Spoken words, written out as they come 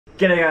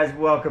G'day guys,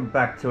 welcome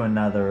back to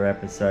another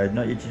episode.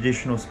 Not your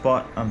traditional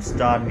spot. I'm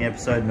starting the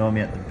episode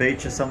normally at the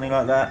beach or something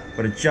like that,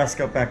 but I just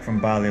got back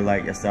from Bali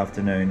late yesterday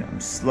afternoon. I'm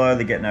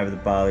slowly getting over the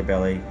Bali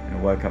belly and I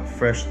woke up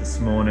fresh this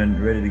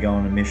morning, ready to go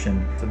on a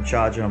mission. So I'm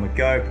charging on my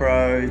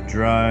GoPro,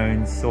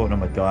 drones, sorting on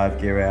my dive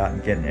gear out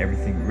and getting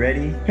everything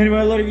ready.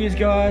 Anyway, a lot of you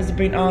guys have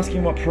been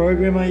asking what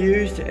program I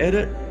use to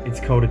edit. It's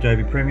called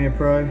Adobe Premiere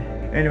Pro.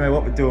 Anyway,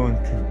 what we're doing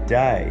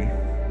today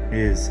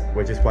is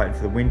we're just waiting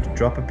for the wind to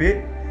drop a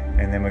bit,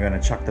 and then we're gonna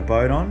chuck the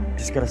boat on.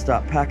 Just gotta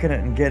start packing it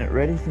and getting it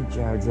ready. I think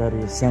Jared's out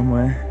here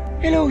somewhere.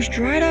 Hello,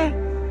 Strider.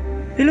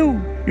 Hello,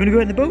 you wanna go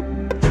out in the boat?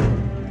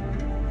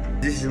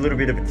 This is a little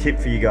bit of a tip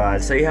for you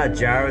guys. See how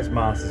Jared's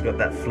mask has got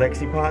that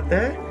flexi part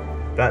there?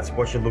 That's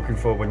what you're looking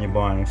for when you're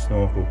buying a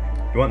snorkel.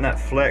 You want that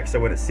flex so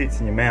when it sits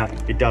in your mouth,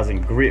 it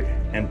doesn't grip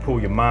and pull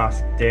your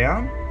mask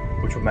down,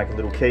 which will make a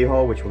little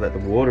keyhole, which will let the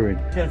water in.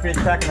 Just gonna finish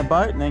packing the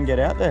boat and then get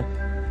out there.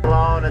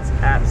 Blowing its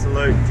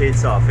absolute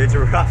tits off. It's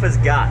rough as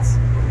guts.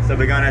 So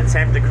we're going to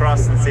attempt to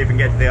cross and see if we can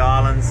get to the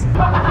islands.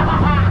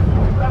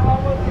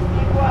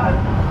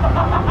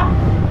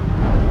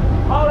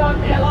 Hold on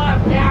to your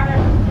life,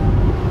 Jared.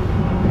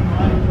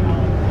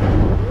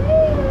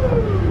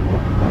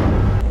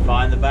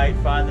 Find the bait,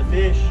 find the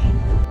fish.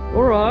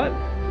 Alright.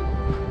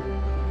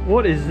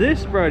 What is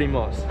this, Brodie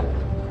Moss?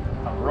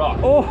 A rock.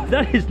 Oh,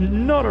 that is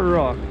not a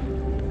rock.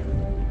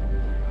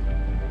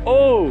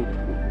 Oh!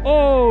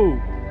 Oh!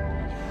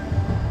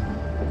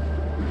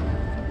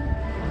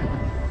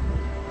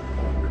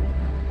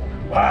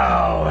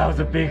 Wow, that was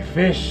a big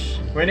fish.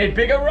 We need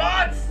bigger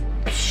rods.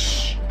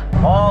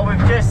 Oh, we've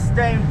just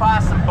steamed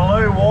past some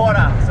blue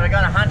water. So we're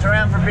going to hunt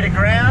around for a bit of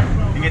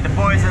ground to get the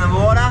boys in the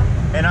water.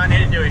 And I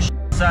need to do a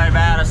so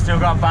bad, I still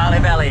got Bali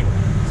belly.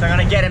 So I'm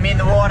going to get them in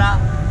the water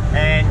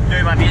and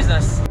do my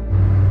business.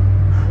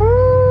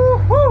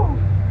 Woo-hoo.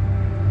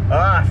 Oh,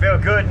 I feel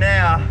good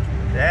now.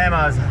 Damn,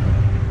 I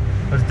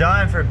was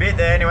dying for a bit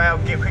there. Anyway, I'll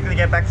quickly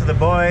get back to the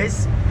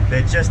boys.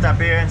 They're just up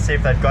here and see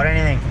if they've got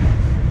anything.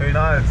 Who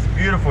knows? It's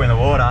beautiful in the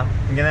water.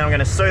 And then I'm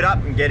going to suit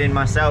up and get in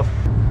myself.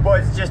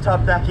 Boys just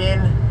hopped back in.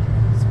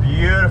 It's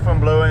beautiful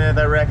and blue in there,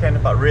 they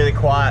reckon, but really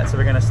quiet. So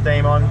we're going to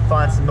steam on,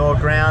 find some more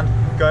ground,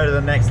 go to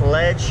the next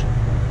ledge.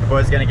 The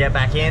boys are going to get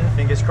back in.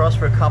 Fingers crossed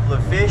for a couple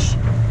of fish.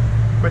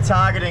 We're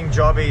targeting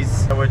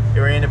jobbies. So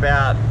we're in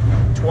about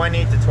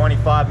 20 to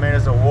 25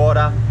 meters of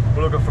water.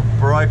 We're looking for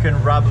broken,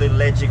 rubbly,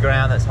 ledgy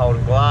ground that's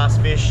holding glass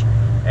fish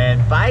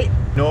and bait.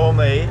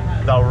 Normally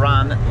they'll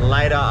run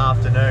later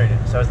afternoon.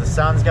 So as the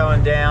sun's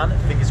going down,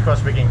 fingers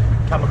crossed we can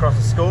come across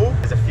a school.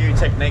 There's a few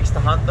techniques to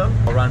hunt them.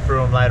 I'll run through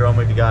them later on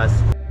with you guys.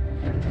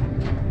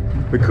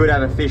 We could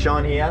have a fish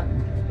on here.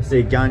 I see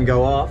a gun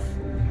go off.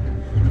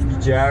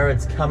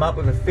 Jared's come up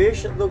with a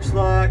fish. It looks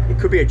like, it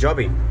could be a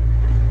jobby.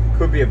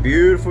 Could be a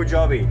beautiful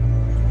jobby.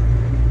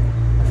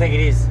 I think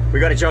it is. We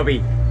got a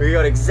jobby. We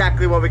got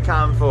exactly what we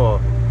come for.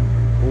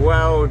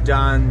 Well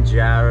done,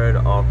 Jared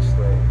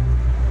Oxley.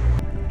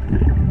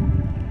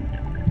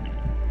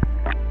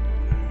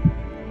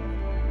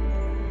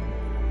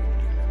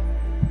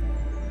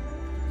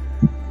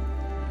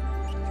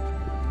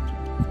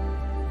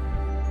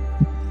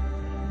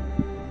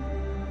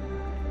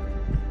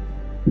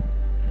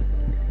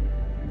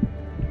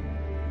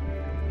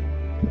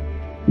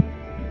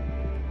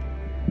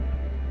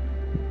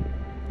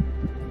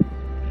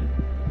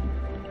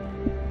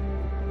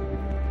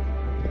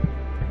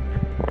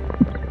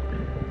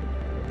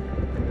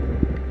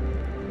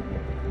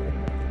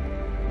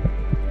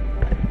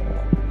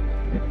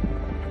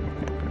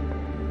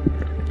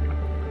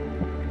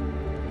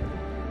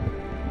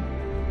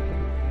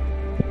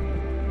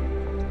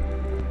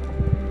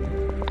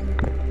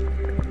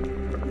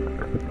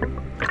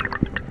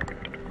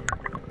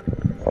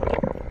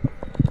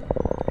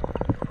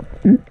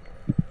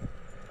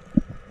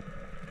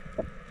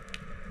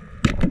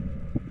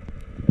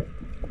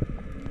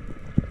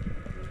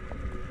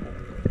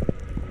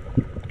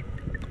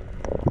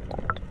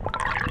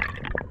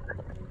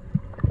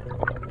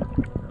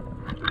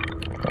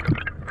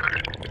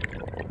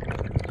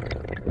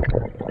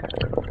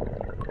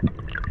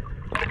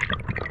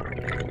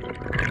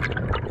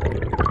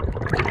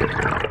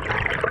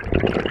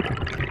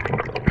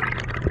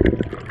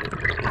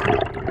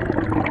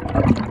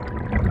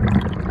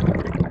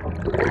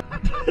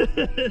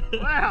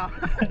 Wow!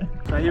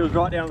 So he was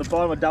right down on the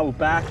bottom, I doubled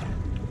back.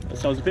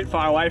 So I was a bit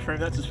far away from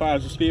him, that's as far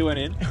as the spear went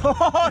in.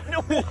 Oh, no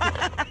way!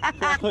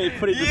 Completely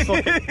put it in the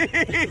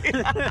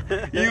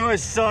socket. You were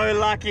so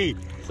lucky.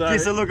 So,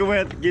 Just a look at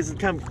where, just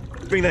come,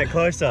 bring that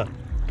closer.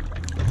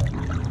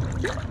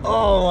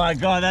 Oh my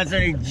God, that's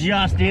only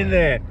just in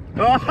there.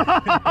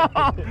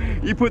 Oh,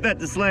 you put that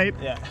to sleep.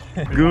 Yeah.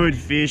 Good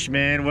fish,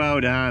 man, well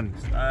done.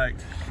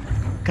 Stoked.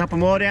 Couple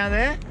more down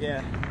there?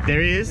 Yeah.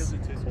 There is.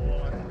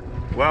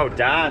 Well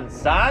done,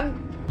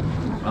 son.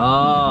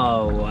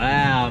 Oh,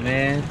 wow,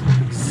 man.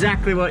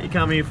 Exactly what you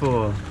come here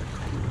for.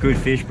 Good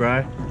fish,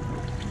 bro.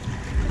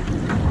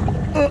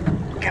 Oh,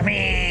 come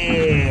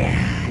here.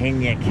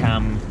 In you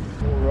come.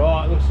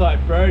 Alright, looks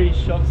like Brodie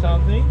shot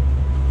something.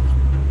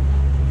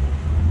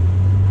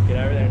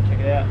 Get over there and check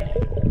it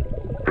out.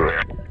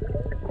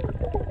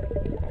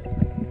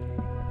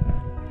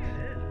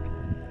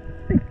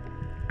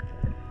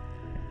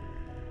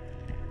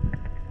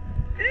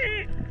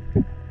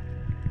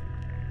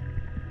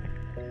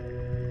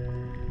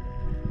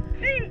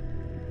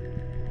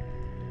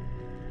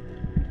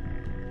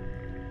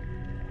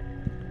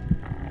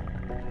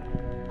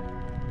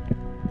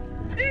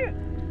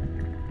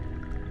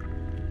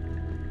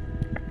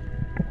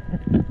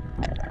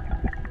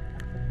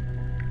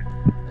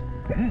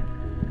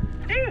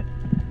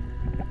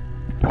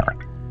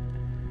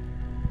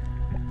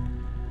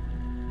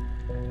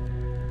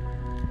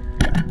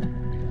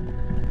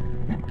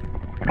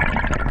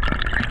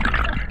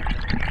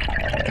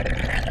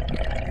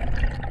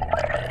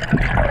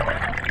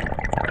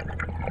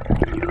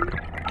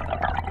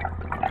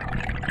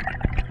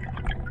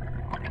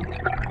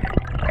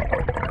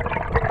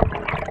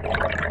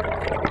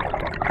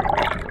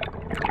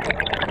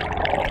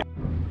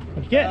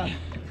 Get.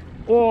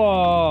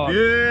 Oh,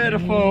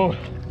 beautiful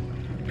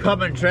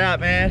common trout,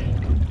 man.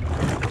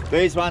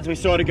 These ones we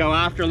sort of go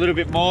after a little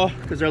bit more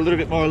because they're a little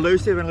bit more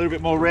elusive and a little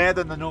bit more rare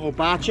than the normal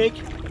bar cheek.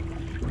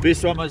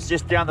 This one was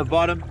just down the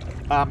bottom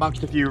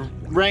amongst a few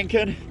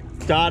rankin.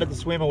 Started to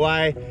swim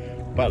away,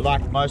 but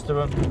like most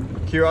of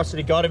them,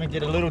 curiosity got him and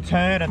did a little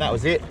turn, and that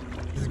was it.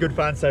 This is good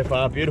fun so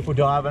far. Beautiful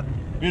diving,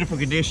 beautiful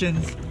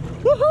conditions.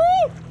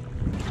 Woohoo!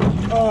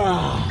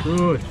 Oh,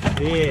 good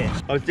fish.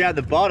 I was down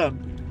the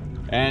bottom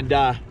and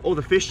all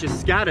the fish just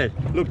scattered.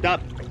 Looked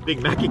up,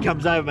 big Mackie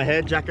comes over my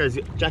head, Jacko's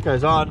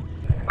on.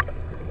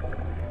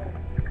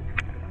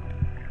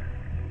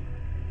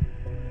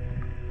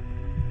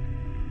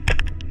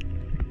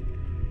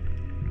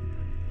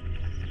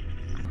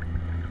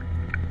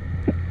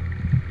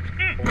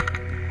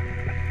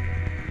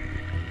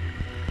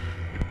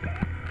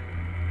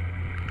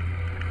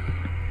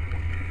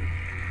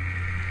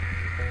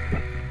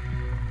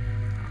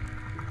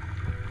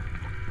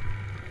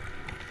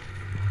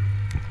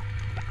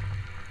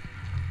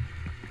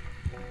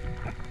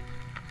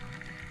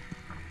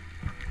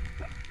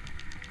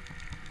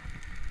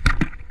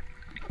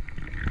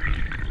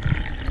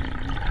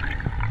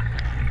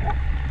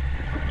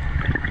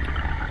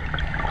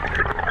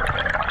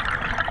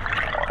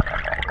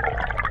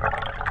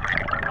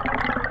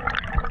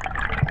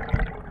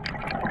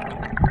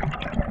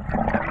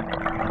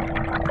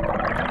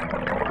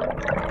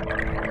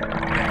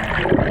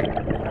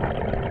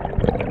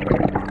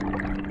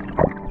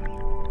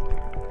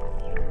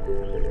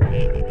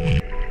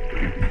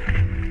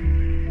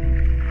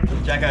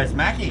 Jacko's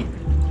Mackie.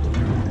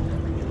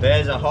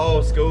 There's a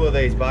whole school of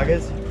these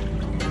buggers.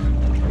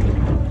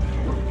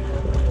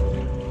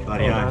 Well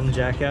done,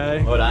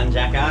 Jacko. Well done,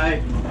 Jacko.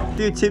 A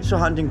few tips for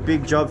hunting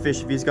big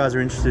jobfish, if you guys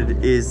are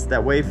interested, is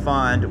that we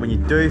find when you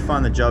do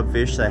find the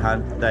jobfish,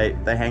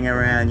 they hang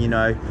around, you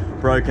know,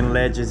 broken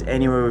ledges,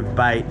 anywhere with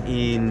bait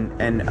in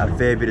and a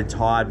fair bit of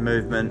tide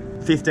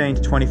movement. 15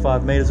 to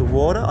 25 meters of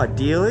water,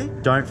 ideally.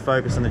 Don't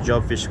focus on the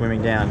jobfish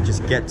swimming down,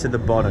 just get to the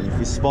bottom. If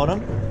you spot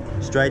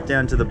them, straight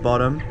down to the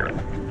bottom,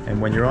 and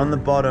when you're on the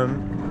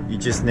bottom, you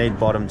just need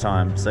bottom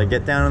time. So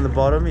get down on the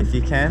bottom if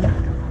you can,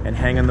 and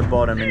hang on the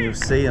bottom, and you'll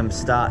see them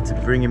start to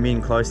bring them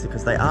in closely,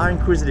 because they are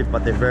inquisitive,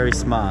 but they're very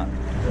smart.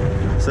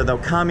 So they'll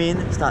come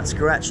in, start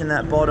scratching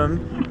that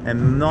bottom,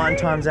 and 9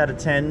 times out of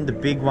 10, the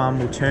big one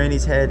will turn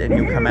his head and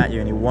he'll come at you,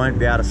 and he won't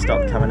be able to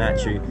stop coming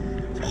at you.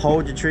 So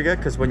hold your trigger,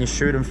 because when you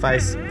shoot them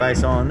face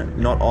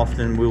on, not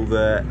often will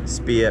the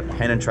spear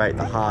penetrate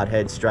the hard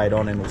head straight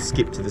on, and will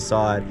skip to the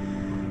side.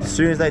 As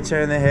soon as they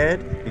turn their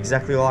head,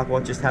 exactly like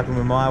what just happened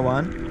with my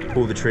one,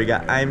 pull the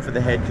trigger, aim for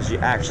the head, because you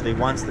actually,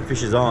 once the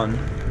fish is on,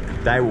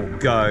 they will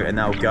go, and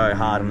they'll go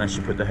hard unless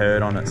you put the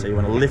herd on it. So you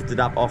want to lift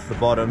it up off the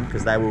bottom,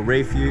 because they will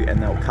reef you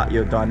and they'll cut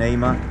your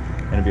dyneema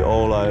and it'll be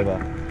all over.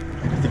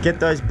 To get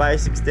those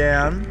basics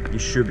down, you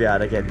should be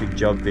able to get big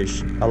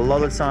jobfish. A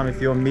lot of the time, if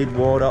you're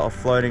mid-water or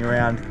floating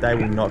around, they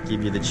will not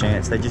give you the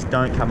chance. They just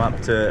don't come up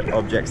to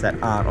objects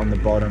that aren't on the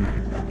bottom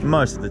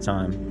most of the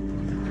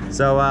time.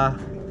 So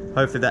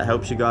hopefully that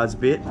helps you guys a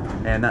bit,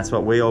 and that's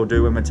what we all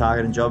do when we're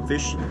targeting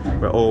jobfish.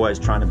 We're always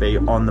trying to be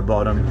on the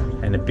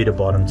bottom and a bit of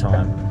bottom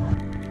time.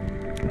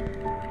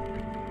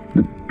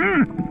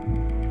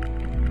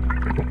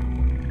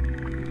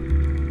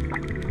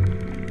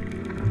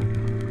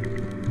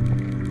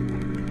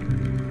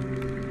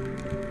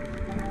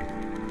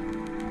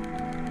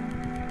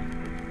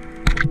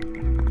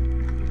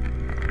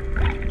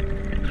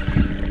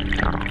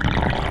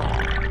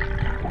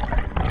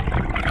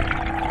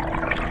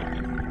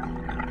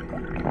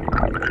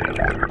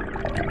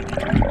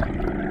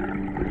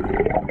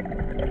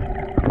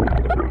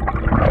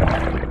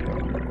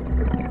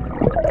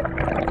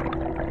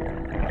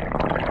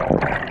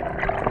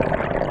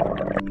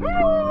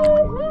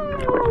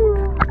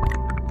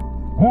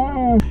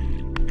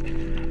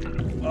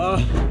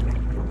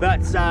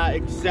 That's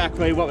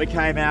exactly what we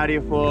came out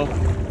here for.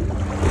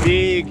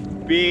 Big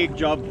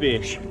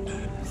jobfish.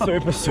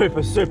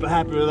 Super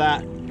happy with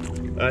that.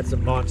 That's a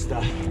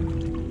monster.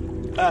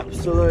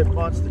 Absolute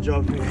monster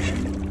jobfish.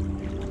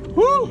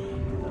 Woo!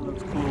 That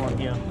looks cool on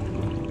here.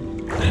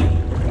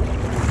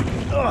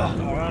 Oh,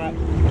 all right.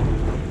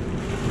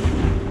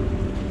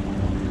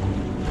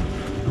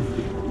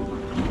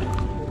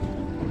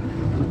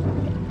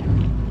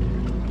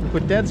 Look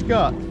what Dad's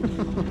got.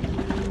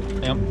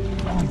 Yep.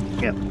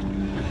 Yep.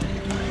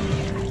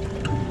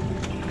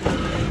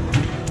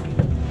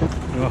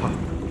 Oh,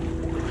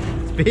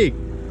 it's big.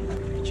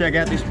 Check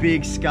out this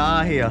big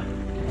scar here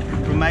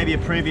from maybe a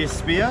previous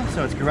spear,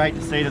 so it's great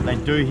to see that they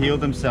do heal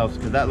themselves,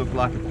 because that looked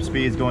like a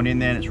spear's gone in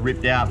there and it's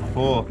ripped out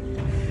before.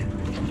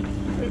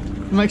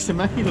 It makes the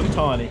Mackie look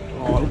tiny.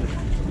 Oh.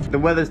 The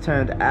weather's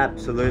turned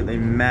absolutely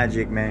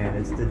magic, man.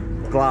 It's the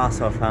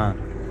glass off, huh?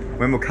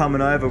 When we're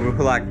coming over, we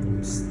were like,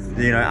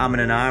 you know, umming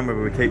and ahhing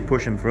whether we keep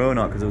pushing through or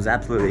not, because it was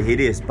absolutely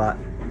hideous, but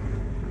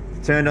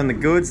turned on the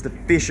goods, the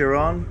fish are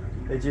on.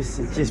 It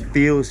just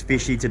feels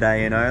fishy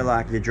today, you know,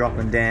 like you're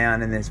dropping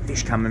down and there's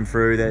fish coming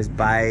through, there's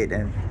bait,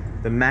 and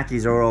the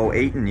Mackies are all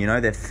eating, you know,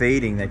 they're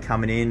feeding, they're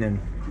coming in, and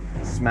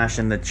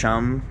smashing the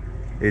chum.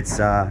 It's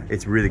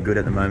really good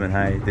at the moment.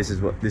 Hey, this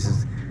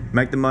is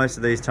make the most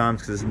of these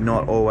times, because it's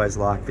not always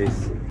like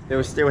this. There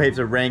was still heaps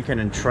of Rankin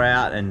and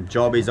trout and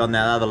Jobbies on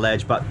that other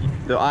ledge, but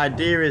the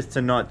idea is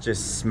to not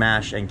just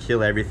smash and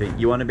kill everything.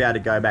 You want to be able to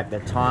go back there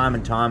time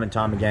and time and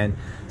time again.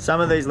 Some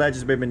of these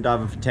ledges we've been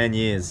diving for 10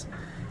 years,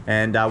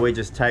 and we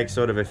just take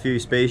sort of a few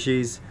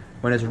species.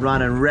 When it's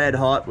running red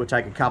hot, we'll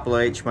take a couple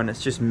each. When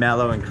it's just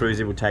mellow and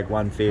cruisy, we'll take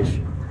one fish.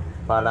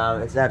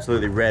 But it's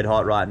absolutely red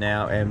hot right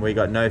now, and we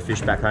got no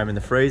fish back home in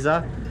the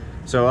freezer.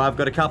 So I've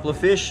got a couple of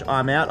fish.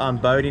 I'm out. I'm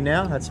Brodie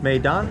now. That's me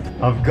done.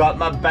 I've got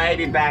my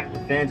baby back, the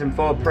Phantom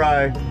 4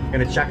 Pro.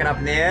 Gonna chuck it up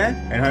in the air,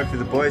 and hopefully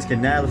the boys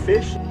can nail the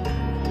fish.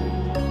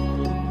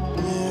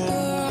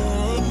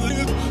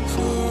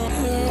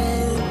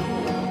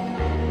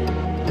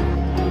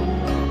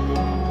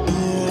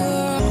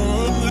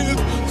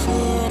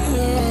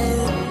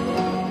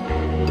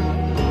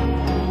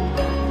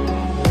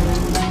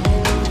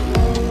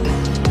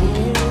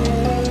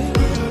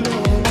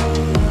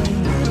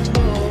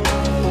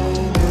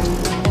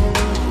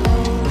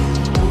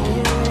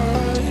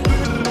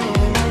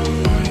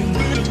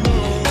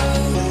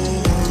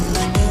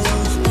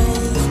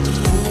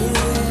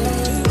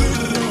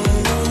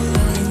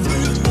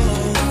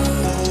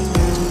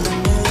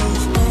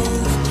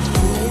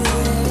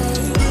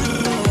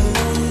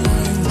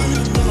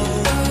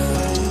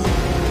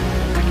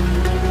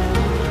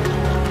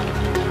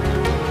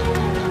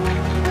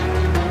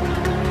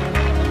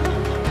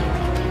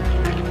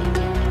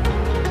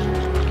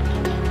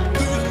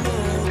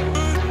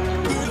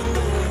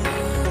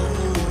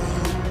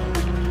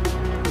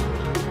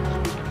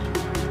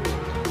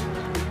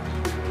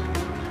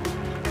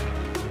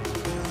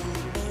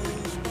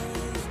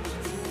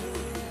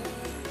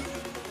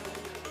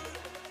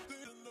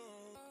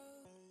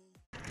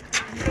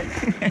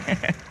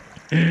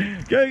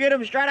 Go get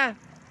him, Strutter!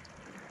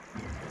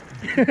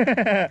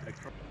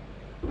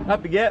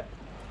 Up you get.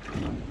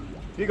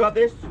 You got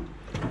this.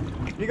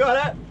 You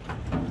got it.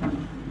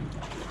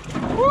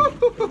 Oh,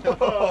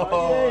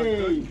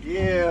 good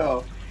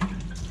deal.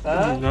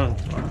 Huh? No.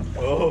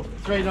 Oh.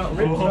 Straight up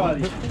rip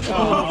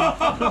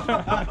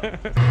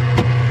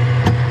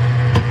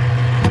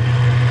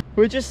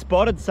We just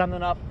spotted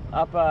something up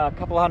a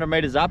couple of 100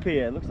 meters up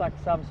here. It looks like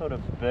some sort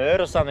of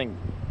bird or something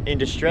in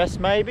distress,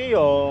 maybe,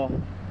 or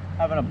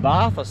having a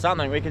bath or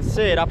something. We can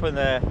see it up in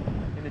the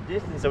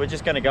distance, so we're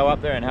just going to go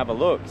up there and have a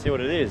look, see what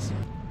it is. Here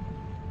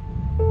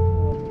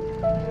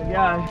we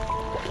go.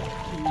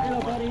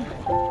 Hello, buddy.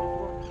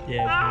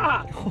 Yeah.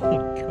 Ah! Oh my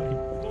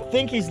God. I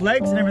think his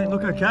legs and everything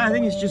look okay. I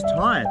think he's just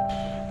tired.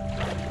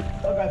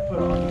 I'll go put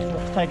him on.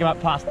 Let's take him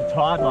up past the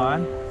tide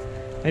line.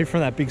 Maybe from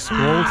that big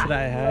squall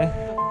today, hey?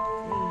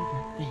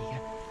 There you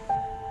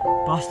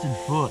go. Busted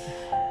foot.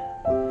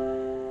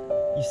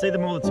 You see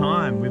them all the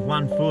time with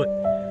one foot.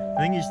 I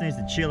think he just needs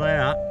to chill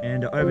out,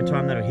 and over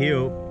time that'll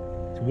heal.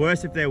 It's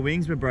worse if their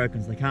wings were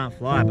broken so they can't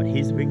fly, but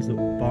his wings look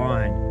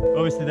fine.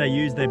 Obviously they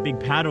used their big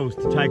paddles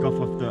to take off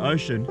the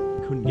ocean.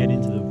 Couldn't get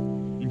into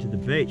the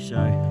beach, so,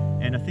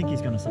 and I think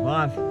he's gonna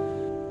survive.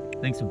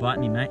 Thanks for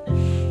biting me, mate.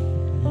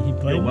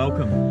 You're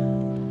welcome.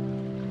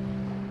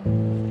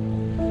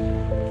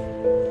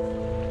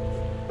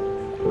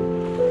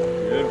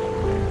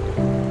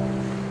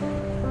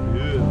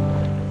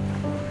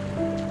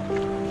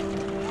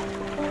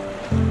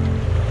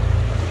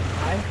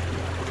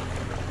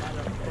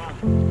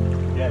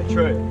 Yeah,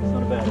 true. It's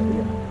not a bad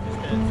idea.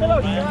 Hello,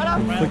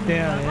 Strider. Flick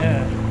down,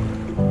 yeah.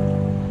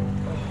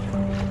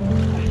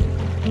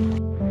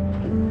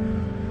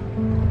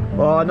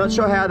 Well, I'm not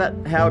sure how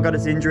it got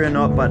its injury or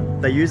not,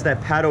 but they used their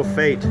paddle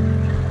feet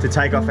to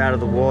take off out of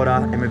the water,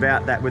 and with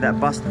that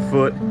busted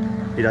foot,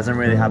 he doesn't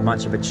really have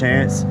much of a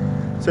chance.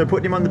 So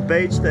putting him on the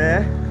beach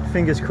there,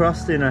 fingers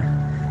crossed in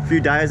a few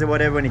days or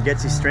whatever, when he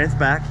gets his strength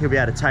back, he'll be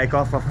able to take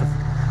off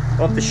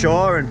the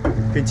shore and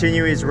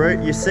continue his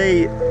route. You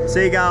see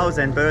seagulls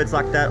and birds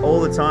like that all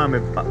the time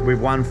with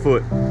one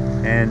foot,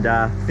 and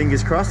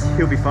fingers crossed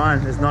he'll be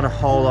fine. There's not a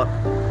whole lot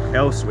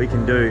else we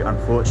can do,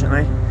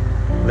 unfortunately.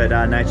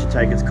 Let nature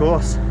take its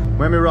course.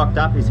 When we rocked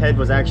up, his head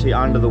was actually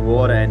under the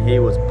water and he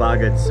was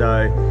buggered,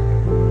 so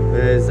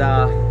there's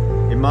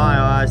in my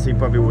eyes he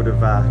probably would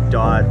have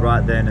died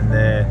right then and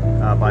there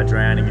by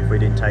drowning if we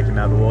didn't take him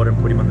out of the water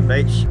and put him on the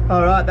beach.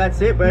 All right,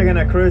 that's it. We're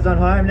gonna cruise on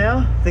home now.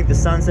 I think the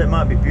sunset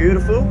might be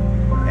beautiful,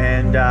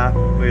 and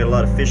we got a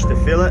lot of fish to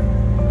fill it,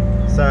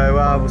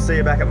 so we'll see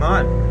you back at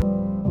mine.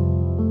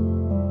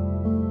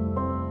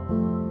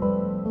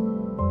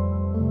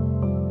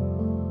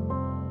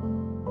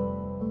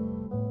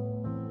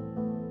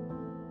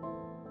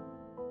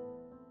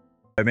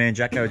 Me and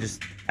Jacko are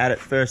just at it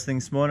first thing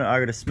this morning. I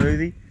got a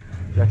smoothie.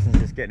 Jackson's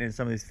just getting in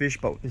some of this fish,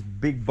 but this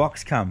big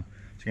box come.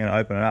 So I'm going to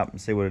open it up and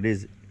see what it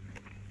is.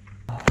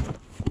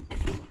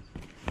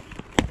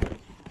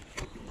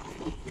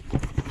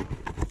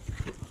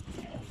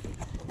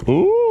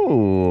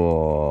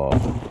 Ooh!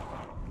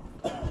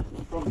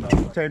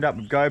 Turned up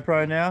with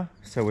GoPro now,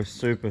 so we're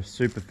super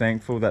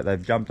thankful that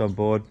they've jumped on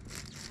board.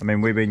 I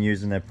mean, we've been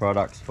using their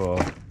products for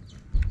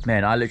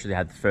Man, I literally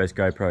had the first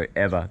GoPro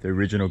ever, the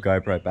original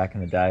GoPro back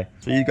in the day.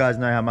 So you guys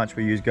know how much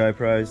we use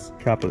GoPros.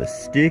 Couple of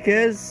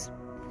stickers.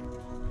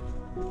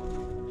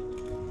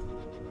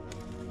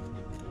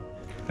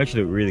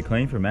 Actually look really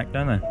clean for a Mac,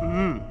 don't they?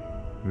 Mm.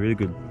 Really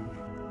good.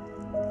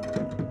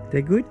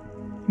 They're good?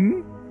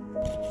 Hmm?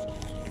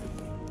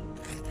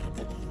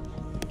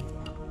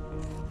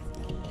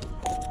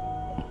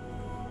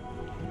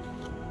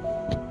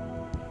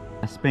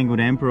 Spangled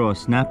Emperor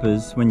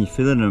snappers, when you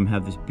fillet them,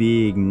 have this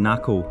big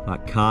knuckle,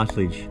 like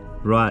cartilage,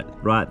 right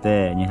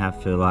there, and you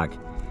have to like,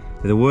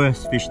 they're the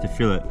worst fish to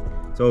fillet.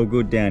 It's all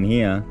good down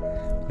here,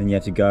 then you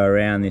have to go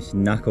around this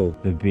knuckle.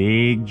 The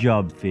big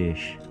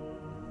Jobfish.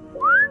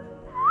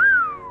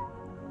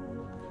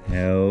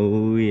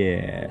 Hell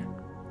yeah.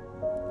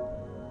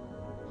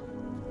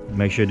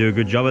 Make sure you do a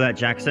good job of that,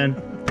 Jackson.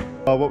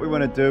 Well, what we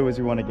want to do is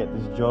we want to get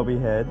this Jobby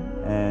head,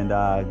 and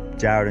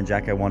Jared and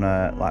Jacko want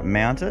to like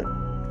mount it.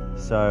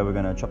 So we're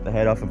going to chop the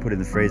head off and put it in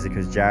the freezer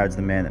because Jared's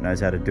the man that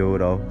knows how to do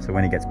it all. So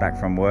when he gets back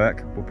from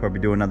work, we'll probably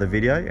do another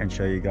video and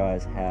show you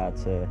guys how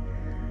to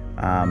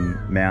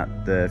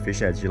mount the fish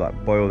heads. You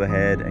like boil the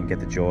head and get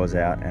the jaws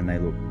out, and they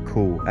look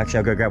cool. Actually,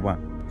 I'll go grab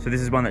one. So this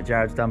is one that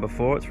Jared's done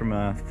before. It's from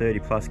a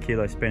 30+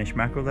 kilo Spanish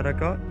mackerel that I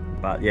got.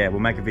 But yeah,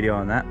 we'll make a video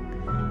on that.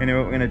 Anyway,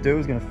 what we're going to do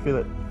is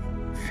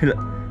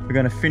we're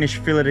going to finish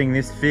filleting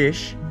this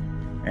fish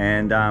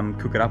and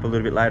cook it up a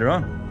little bit later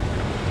on.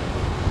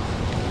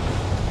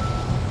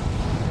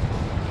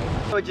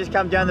 We just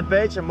come down the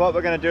beach, and what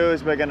we're going to do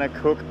is we're going to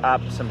cook up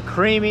some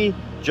creamy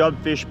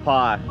Jobfish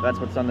pie. That's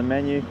what's on the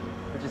menu.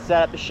 We just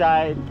set up the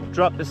shade,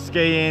 drop the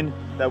ski in,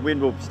 the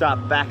wind will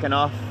start backing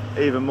off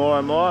even more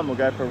and more, and we'll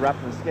go for a wrap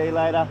and ski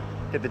later,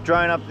 get the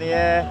drone up in the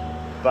air,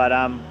 but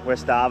we're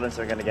starving,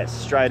 so we're going to get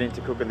straight into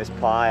cooking this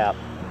pie up.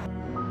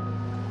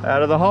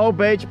 Out of the whole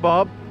beach,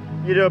 Bob,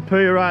 you do a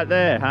poo right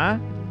there, huh?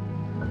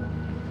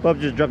 Bob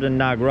just dropped a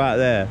nug right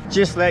there.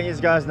 Just letting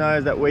you guys know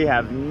that we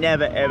have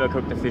never ever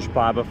cooked a fish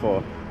pie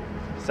before.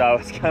 So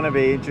it's gonna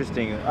be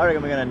interesting. I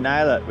reckon we're gonna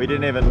nail it. We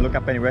didn't even look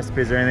up any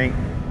recipes or anything.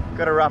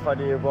 Got a rough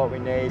idea of what we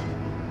need.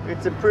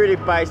 It's a pretty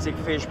basic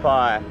fish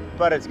pie,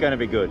 but it's gonna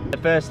be good. The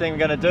first thing we're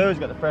gonna do is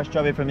got the fresh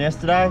Jobby from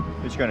yesterday.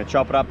 We're just gonna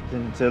chop it up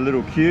into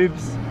little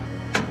cubes.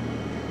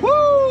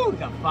 Woo!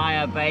 Got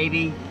fire,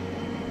 baby.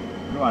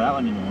 Right, that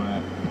one didn't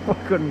work. I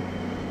couldn't.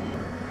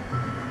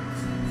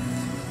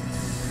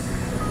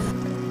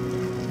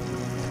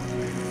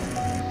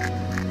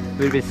 A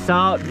little bit of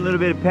salt, a little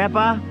bit of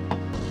pepper.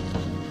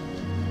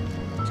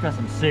 Got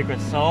some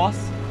secret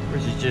sauce,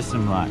 which is just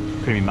some like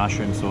creamy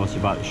mushroom sauce you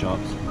buy at the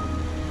shops.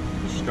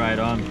 Just straight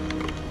on.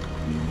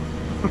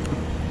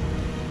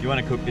 You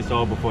want to cook this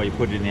all before you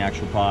put it in the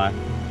actual pie,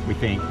 we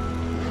think.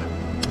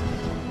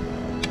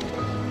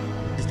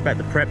 Just about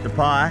to prep the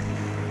pie.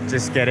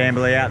 Just get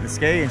Amberly out the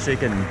ski and she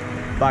can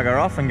bugger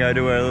off and go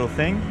do her little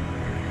thing.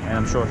 And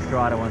I'm sure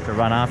Strider wants to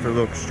run after.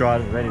 Look,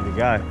 Strider's ready to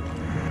go.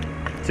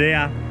 See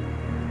ya.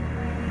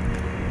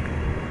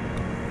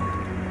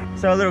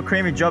 So a little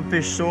creamy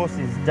Jobfish sauce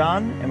is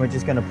done, and we're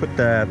just going to put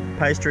the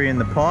pastry in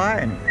the pie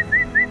and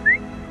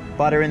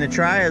butter in the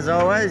tray as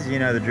always. You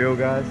know the drill,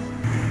 guys.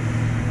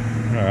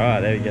 All right,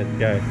 there we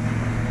go.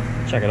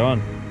 Chuck it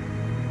on.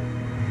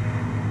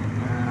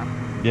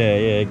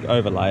 Yeah,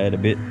 overlay it a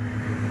bit.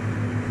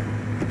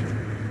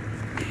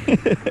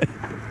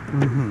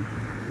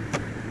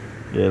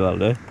 Yeah, that'll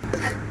do.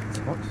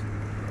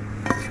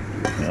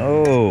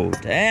 Oh,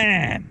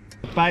 damn.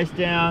 Face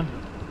down.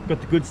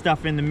 Got the good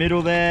stuff in the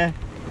middle there.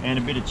 And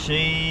a bit of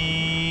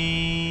cheese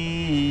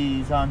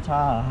on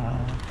top.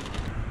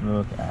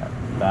 Look at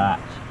that.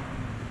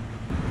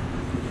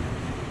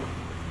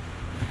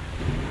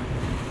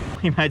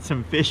 We made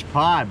some fish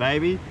pie,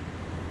 baby.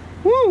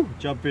 Woo!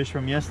 Jobfish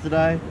from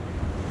yesterday.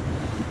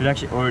 It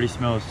actually already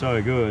smells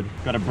so good.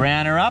 Got to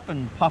brown her up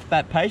and puff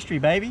that pastry,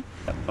 baby.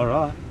 All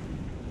right.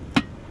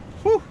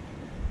 Woo!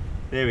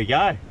 There we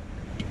go.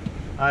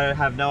 I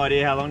have no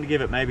idea how long to give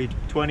it. Maybe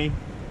 20,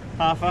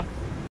 half a.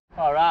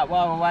 All right,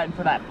 while we're waiting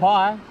for that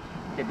pie,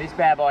 get this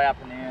bad boy up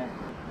in the air.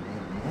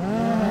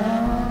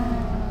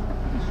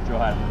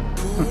 Destroy it.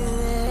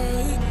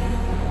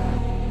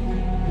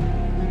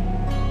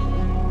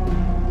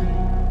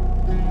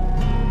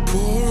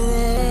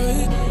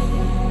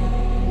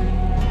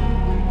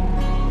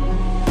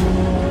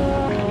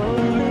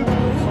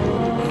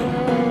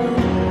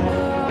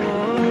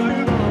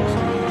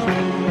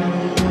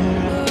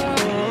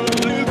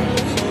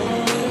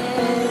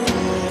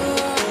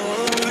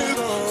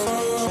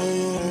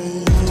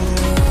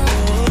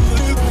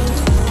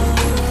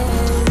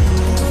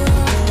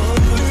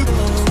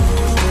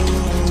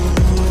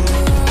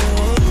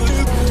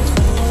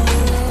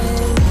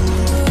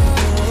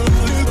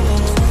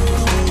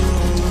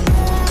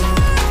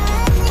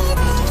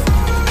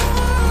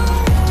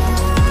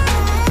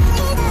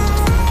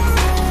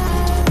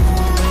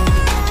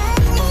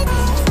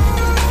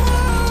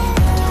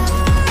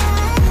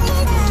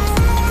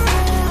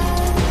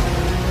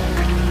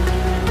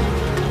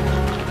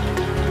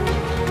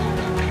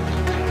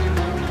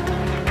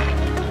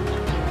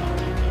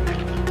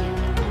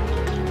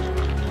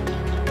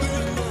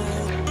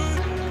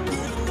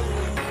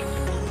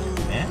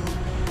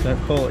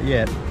 call it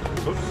yet.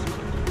 Oops.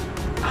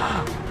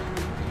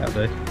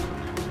 That'll do.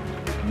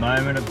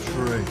 Moment of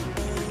truth.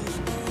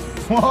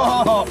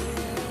 Whoa!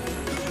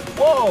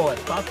 Whoa!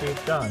 It's puffy,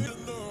 it's done.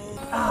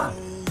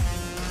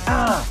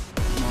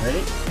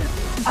 Ready?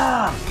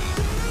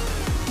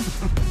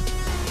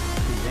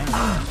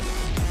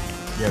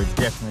 Yeah, we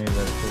definitely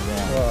let it cool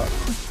down. Right.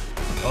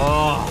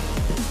 Oh!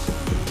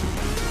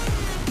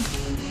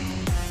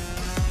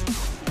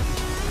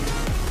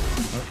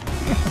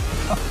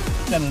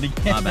 Done it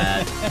again. My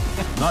bad.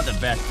 Not the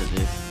best at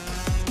this.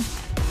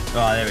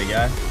 Oh, there we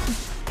go.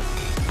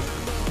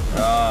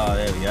 Oh,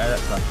 there we go.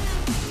 That's like...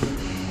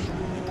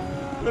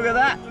 Look at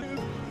that.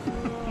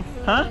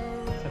 Huh?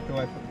 Just have to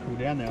wait for it to cool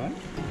down now, eh?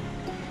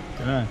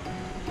 Dunno.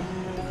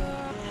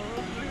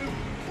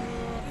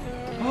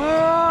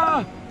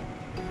 Ah!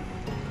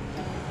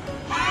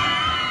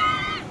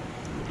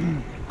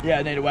 Yeah,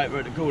 I need to wait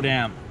for it to cool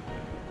down.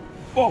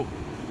 Whoa!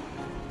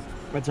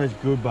 That tastes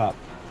good, but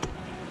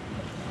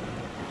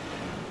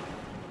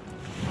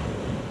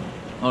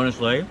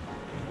honestly,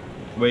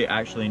 we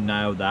actually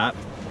nailed that.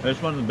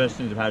 It's one of the best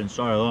things I've had in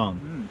so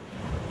long.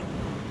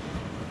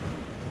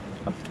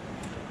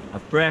 A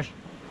fresh,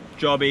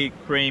 jobby,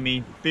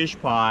 creamy fish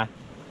pie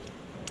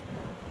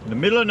in the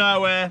middle of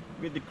nowhere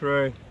with the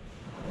crew.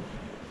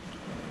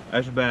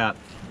 That's about.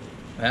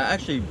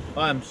 Actually,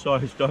 I am so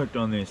stoked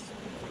on this.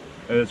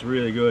 It's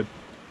really good.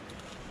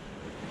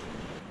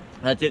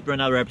 That's it for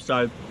another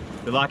episode.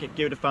 If you like it,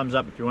 give it a thumbs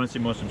up. If you want to see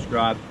more,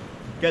 subscribe.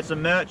 Get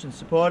some merch and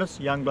support us,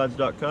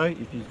 youngbloods.co,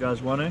 if you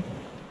guys want to.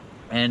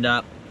 And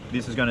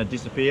this is going to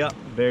disappear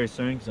very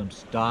soon because I'm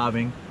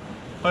starving.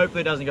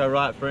 Hopefully it doesn't go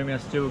right through me. I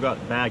still got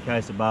a bad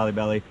case of barley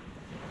belly.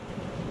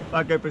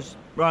 Might go for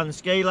riding the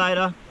ski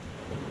later.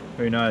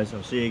 Who knows?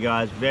 I'll see you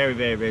guys very,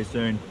 very, very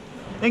soon.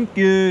 Thank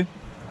you.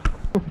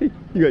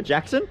 You got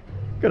Jackson?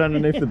 Got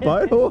underneath the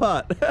boat or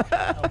what?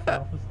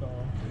 What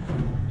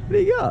do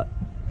you got?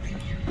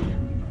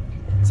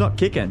 It's not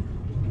kicking.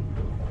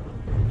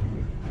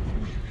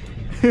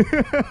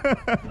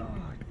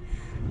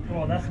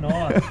 Oh, that's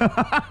nice.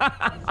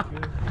 That's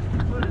good.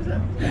 What is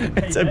it?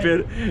 It's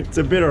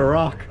a bit of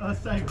rock. Oh,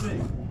 same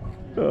thing.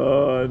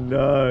 Oh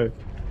no.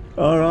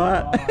 All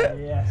right. Oh,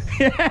 yes.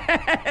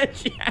 Yeah,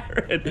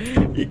 Jared,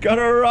 you got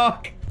a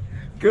rock.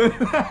 Good.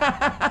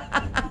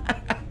 Might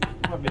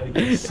be able to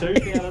get soup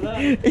out of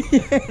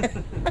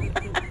that.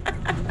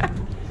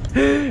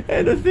 Yeah.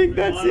 And I think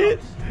that's it.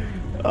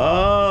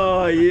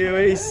 Oh,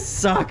 you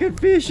suck at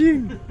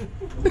fishing.